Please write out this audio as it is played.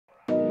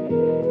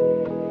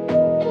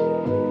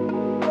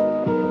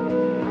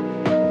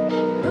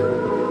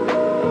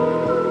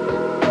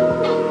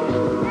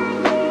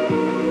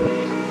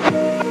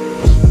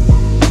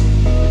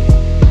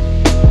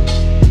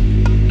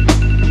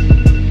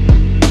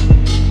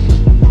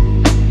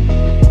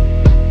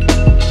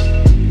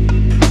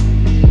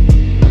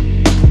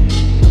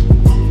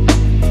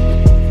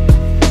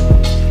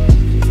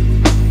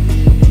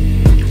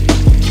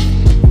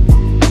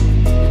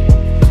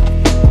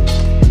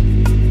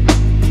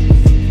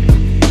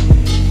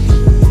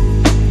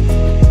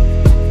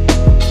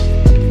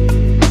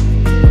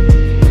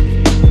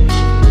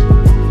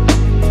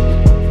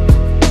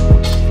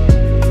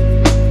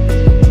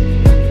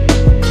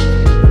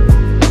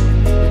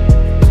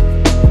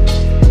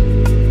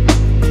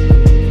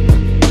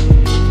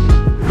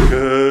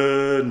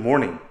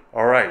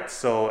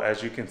So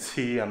as you can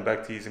see, I'm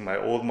back to using my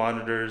old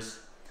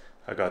monitors.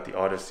 I got the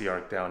Odyssey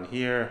Ark down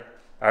here.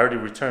 I already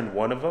returned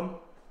one of them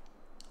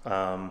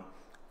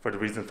for the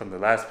reason from the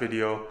last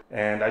video.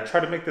 And I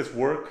tried to make this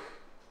work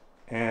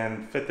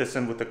and fit this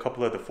in with a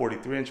couple of the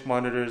 43-inch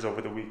monitors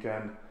over the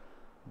weekend.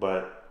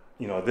 But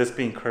you know, this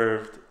being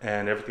curved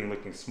and everything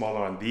looking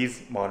smaller on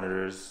these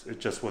monitors,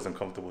 it just wasn't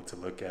comfortable to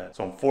look at.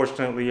 So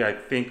unfortunately, I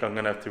think I'm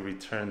gonna have to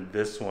return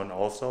this one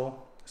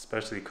also,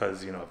 especially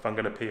because, you know, if I'm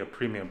gonna pay a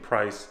premium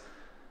price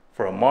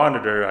for a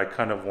monitor, I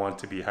kind of want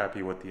to be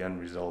happy with the end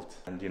result.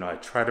 And you know, I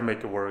try to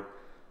make it work.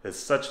 It's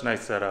such a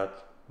nice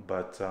setup,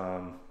 but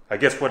I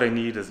guess what I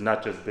need is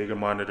not just bigger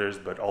monitors,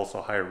 but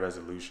also higher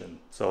resolution.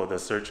 So the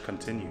search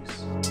continues.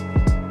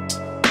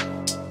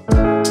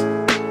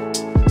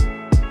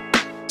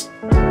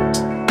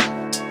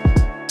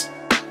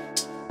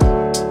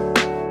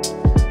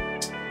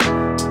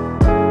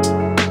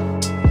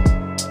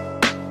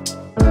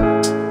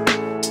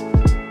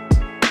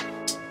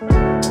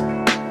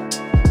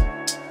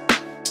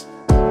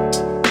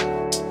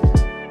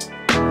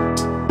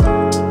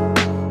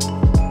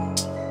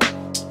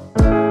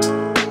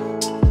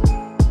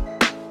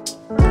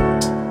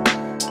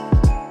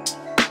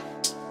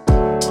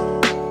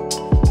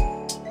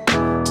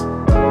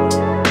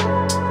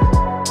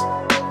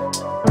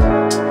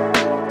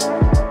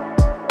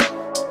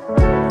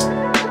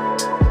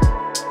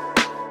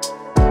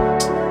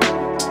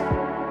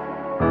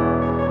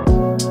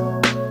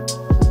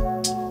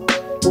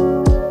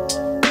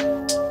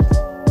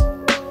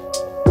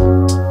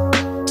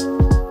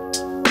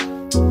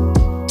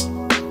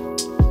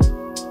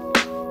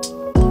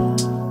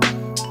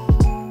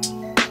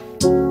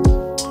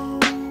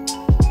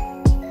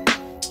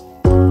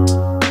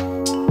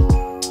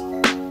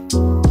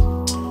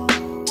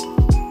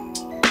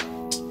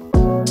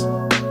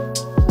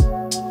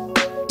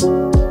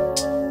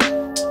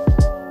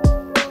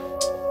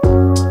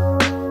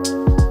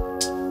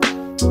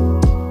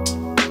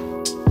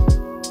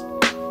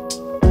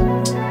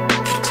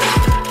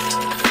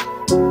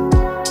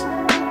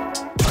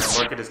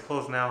 Is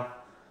closed now.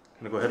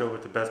 I'm gonna go head over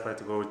to Best Buy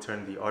to go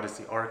return the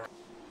Odyssey Ark.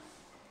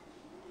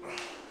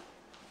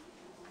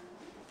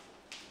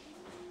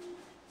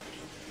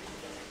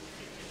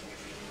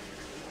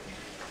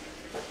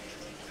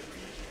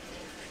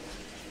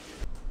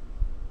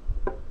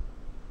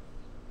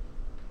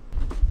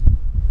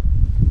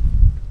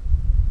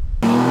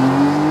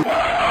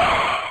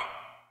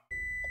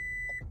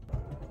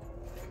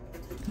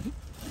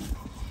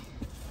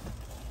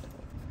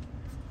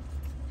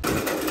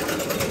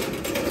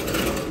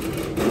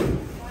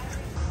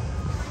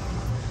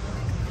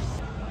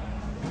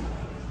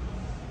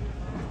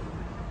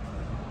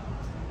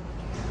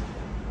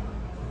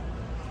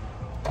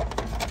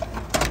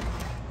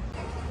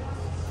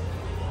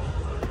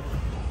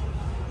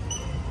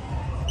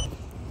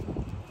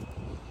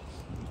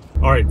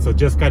 Alright, so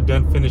just got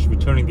done finished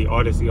returning the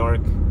Odyssey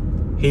Ark.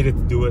 Hated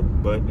to do it,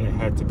 but it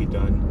had to be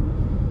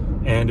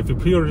done. And if you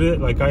pre-ordered it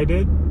like I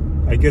did,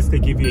 I guess they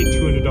give you a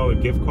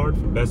 $200 gift card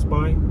from Best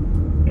Buy.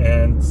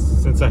 And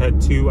since I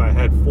had two, I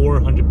had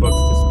 $400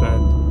 to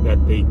spend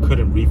that they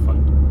couldn't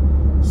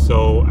refund.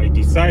 So I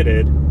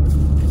decided to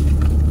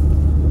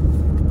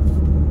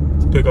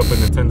pick up a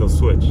Nintendo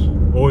Switch.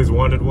 Always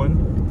wanted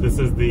one. This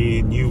is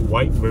the new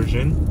white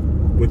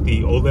version with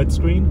the OLED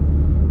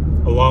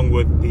screen, along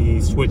with the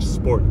Switch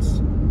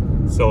Sports.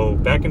 So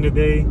back in the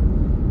day,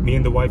 me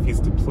and the wife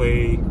used to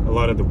play a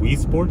lot of the Wii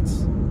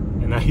Sports,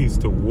 and I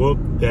used to whoop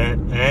that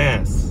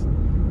ass.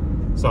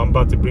 So I'm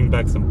about to bring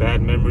back some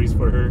bad memories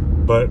for her.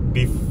 But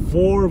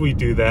before we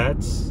do that,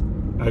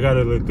 I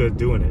gotta look good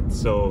doing it.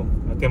 So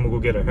I think I'm gonna go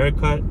get a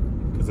haircut,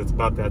 because it's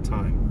about that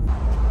time.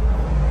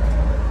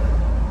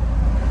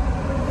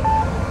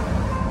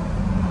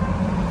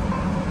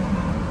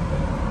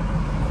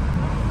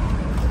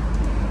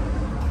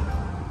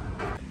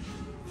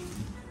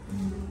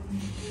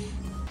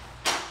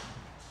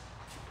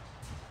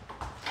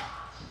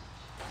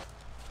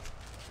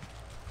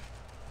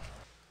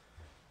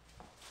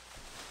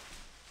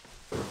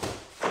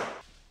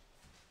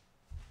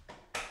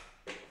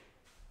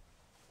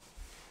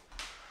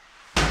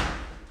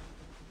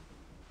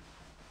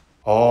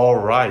 All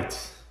right,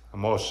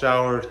 I'm all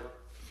showered,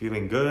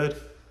 feeling good.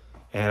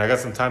 And I got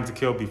some time to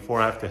kill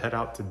before I have to head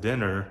out to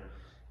dinner,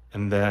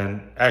 and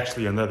then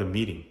actually another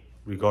meeting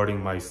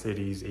regarding my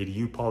city's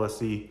ADU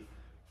policy.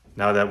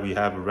 Now that we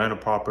have a rental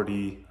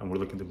property and we're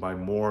looking to buy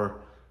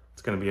more,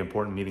 it's going to be an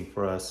important meeting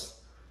for us.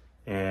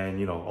 And,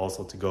 you know,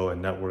 also to go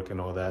and network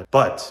and all that.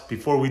 But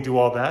before we do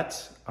all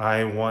that,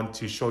 I want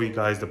to show you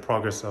guys the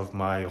progress of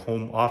my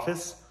home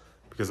office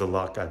because a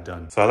lot got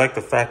done. So I like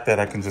the fact that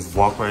I can just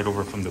walk right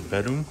over from the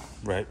bedroom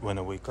right when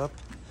I wake up.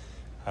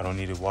 I don't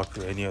need to walk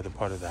through any other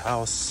part of the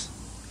house,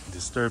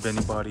 disturb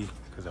anybody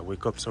because I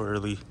wake up so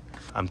early.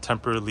 I'm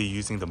temporarily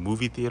using the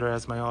movie theater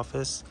as my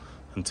office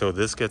until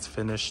this gets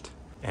finished.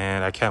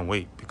 And I can't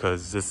wait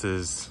because this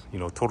is, you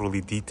know,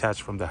 totally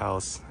detached from the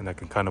house and I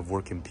can kind of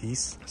work in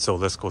peace. So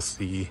let's go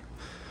see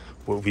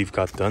what we've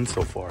got done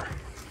so far.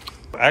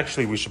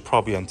 Actually, we should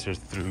probably enter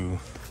through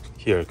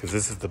here because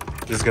this is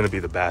going to be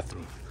the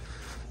bathroom.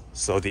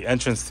 So the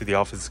entrance to the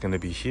office is going to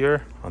be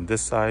here on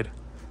this side.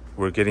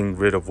 We're getting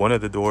rid of one of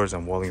the doors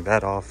and walling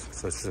that off.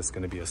 So it's just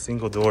going to be a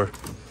single door.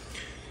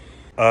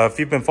 If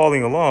you've been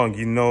following along,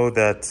 you know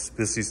that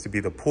this used to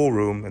be the pool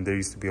room and there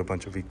used to be a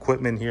bunch of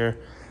equipment here.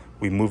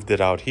 We moved it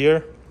out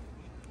here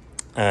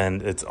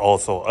and it's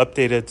also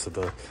updated. So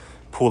the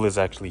pool is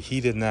actually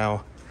heated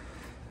now.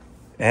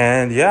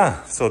 And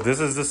yeah, so this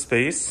is the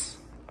space.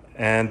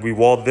 And we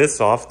walled this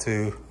off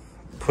to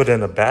put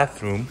in a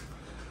bathroom,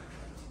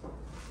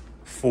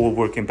 full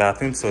working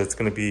bathroom. So it's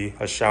gonna be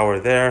a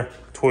shower there,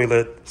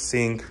 toilet,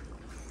 sink.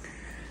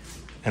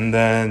 And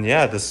then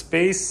yeah, the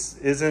space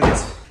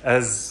isn't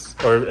as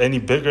or any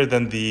bigger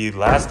than the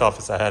last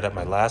office I had at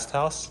my last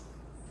house,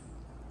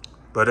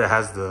 but it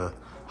has the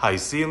high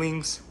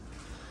ceilings.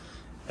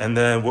 And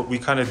then what we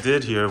kind of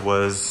did here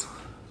was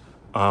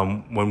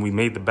when we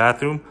made the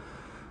bathroom,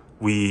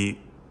 we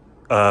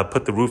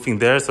put the roofing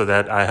there so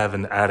that I have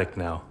an attic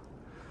now.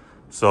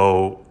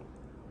 So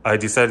I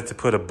decided to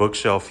put a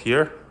bookshelf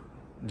here,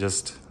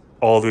 just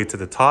all the way to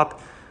the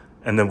top,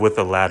 and then with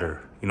a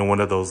ladder, you know, one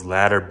of those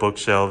ladder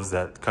bookshelves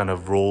that kind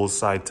of rolls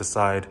side to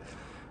side,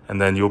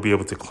 and then you'll be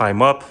able to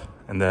climb up,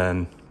 and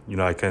then, you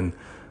know, I can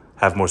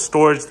have more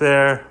storage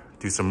there,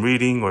 do some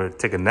reading or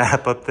take a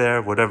nap up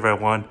there, whatever I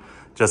want.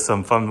 Just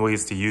some fun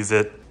ways to use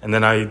it. And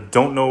then I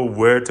don't know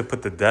where to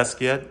put the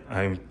desk yet.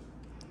 I'm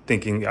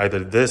thinking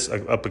either this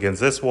up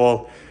against this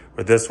wall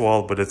or this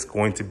wall, but it's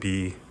going to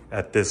be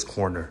at this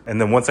corner.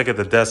 And then once I get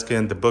the desk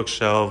in, the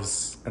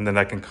bookshelves, and then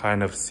I can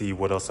kind of see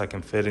what else I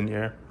can fit in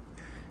here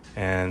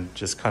and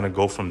just kind of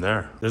go from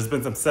there. There's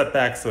been some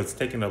setbacks, so it's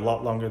taken a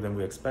lot longer than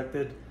we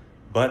expected,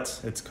 but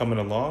it's coming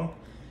along.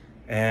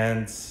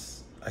 And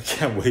I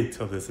can't wait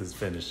till this is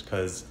finished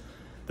because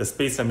the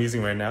space I'm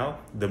using right now,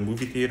 the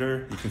movie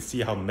theater, you can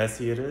see how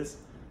messy it is.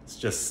 It's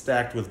just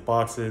stacked with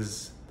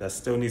boxes that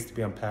still needs to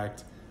be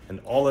unpacked. And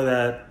all of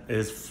that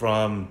is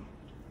from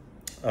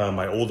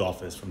my old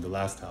office from the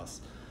last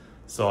house.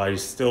 So I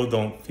still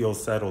don't feel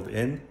settled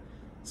in.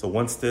 So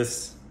once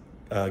this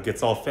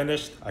gets all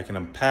finished, I can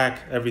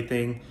unpack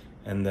everything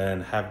and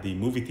then have the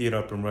movie theater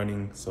up and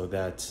running so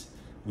that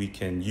we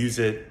can use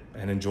it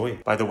and enjoy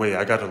it. By the way,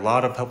 I got a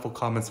lot of helpful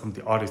comments from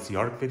the Odyssey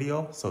Ark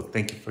video, so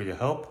thank you for your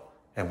help.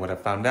 And what I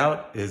found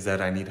out is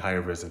that I need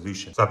higher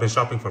resolution. So I've been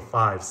shopping for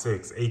 5,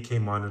 6,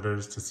 8K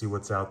monitors to see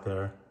what's out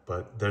there,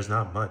 but there's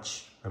not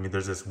much. I mean,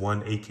 there's this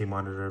one 8K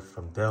monitor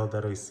from Dell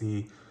that I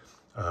see,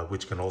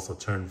 which can also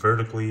turn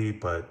vertically,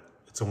 but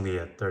it's only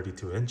at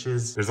 32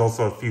 inches. There's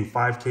also a few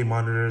 5K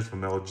monitors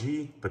from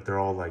LG, but they're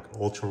all like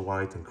ultra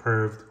wide and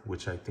curved,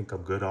 which I think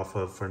I'm good off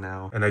of for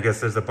now. And I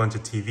guess there's a bunch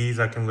of TVs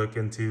I can look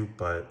into,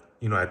 but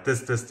you know, at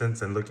this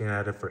distance and looking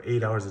at it for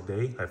 8 hours a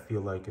day, I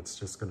feel like it's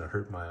just gonna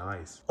hurt my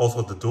eyes.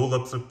 Also, the dual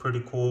ups look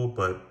pretty cool,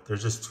 but they're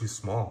just too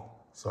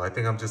small. So I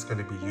think I'm just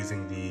gonna be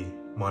using the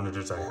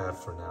monitors I have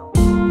for now.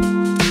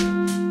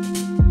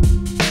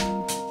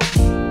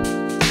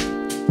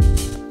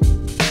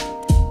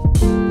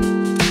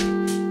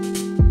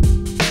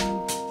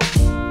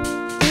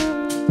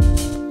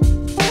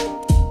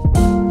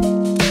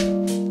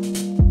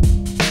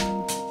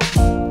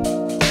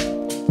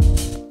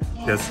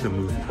 That's the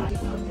movie.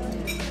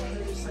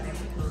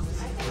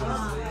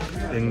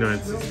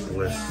 Ignorance is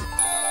bliss.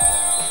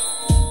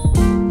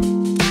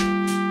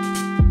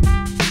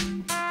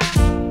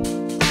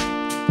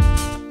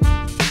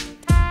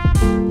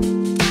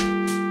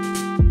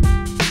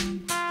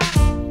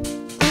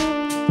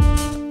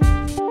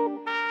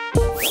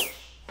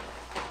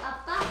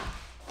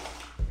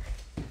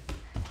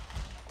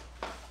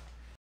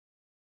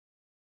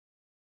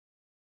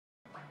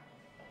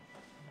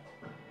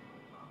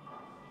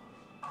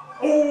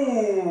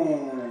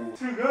 Oh,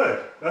 too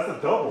good. That's a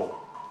double.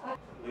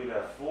 Look at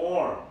that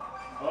form.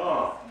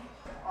 Oh,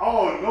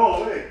 oh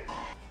no way.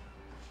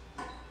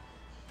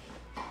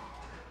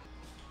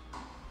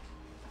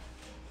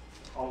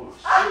 Oh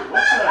shit,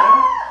 what's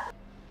that?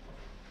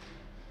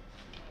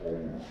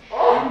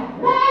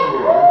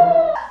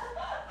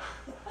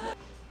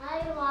 I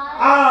lost.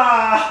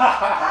 Ah!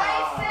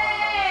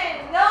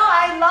 Tyson! No,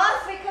 I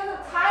lost because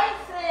of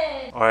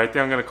Tyson. Alright, I think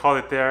I'm gonna call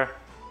it there.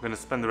 I'm gonna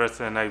spend the rest of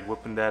the night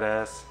whooping that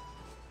ass.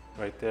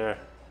 Right there.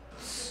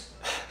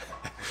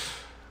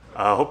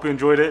 I hope you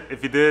enjoyed it.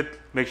 If you did,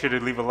 make sure to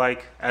leave a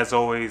like. As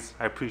always,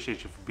 I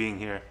appreciate you for being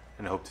here,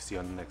 and I hope to see you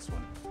on the next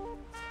one.